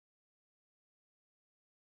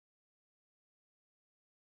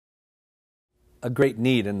a great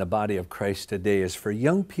need in the body of Christ today is for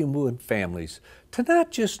young people and families to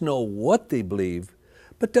not just know what they believe,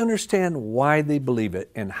 but to understand why they believe it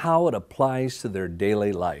and how it applies to their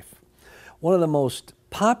daily life. One of the most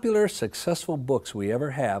popular, successful books we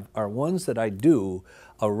ever have are ones that I do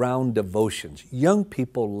around devotions. Young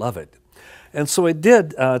people love it. And so I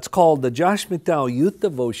did, it's called the Josh McDowell Youth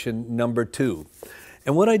Devotion number 2.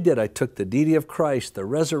 And what I did, I took the deity of Christ, the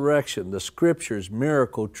resurrection, the scriptures,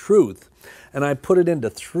 miracle, truth, and I put it into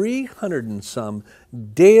 300 and some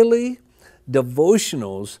daily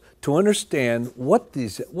devotionals to understand what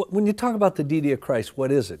these, when you talk about the deity of Christ,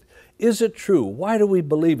 what is it? Is it true? Why do we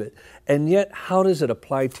believe it? And yet, how does it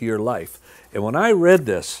apply to your life? And when I read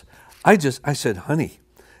this, I said, honey,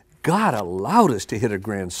 God allowed us to hit a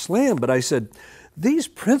grand slam, but I said, these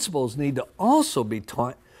principles need to also be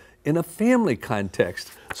taught in a family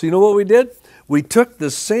context. So you know what we did? We took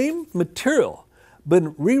the same material, but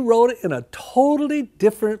rewrote it in a totally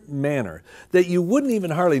different manner that you wouldn't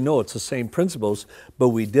even hardly know it's the same principles, but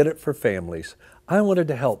we did it for families. I wanted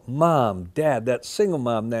to help mom, dad, that single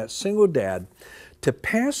mom, that single dad, to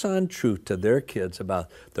pass on truth to their kids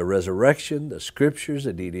about the resurrection, the scriptures,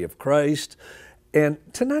 the deity of Christ, and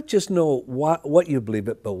to not just know what you believe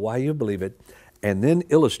it, but why you believe it, and then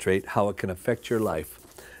illustrate how it can affect your life.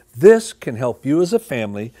 This can help you as a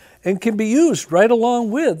family and can be used right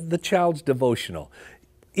along with the child's devotional.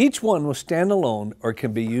 Each one will stand alone or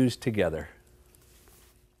can be used together.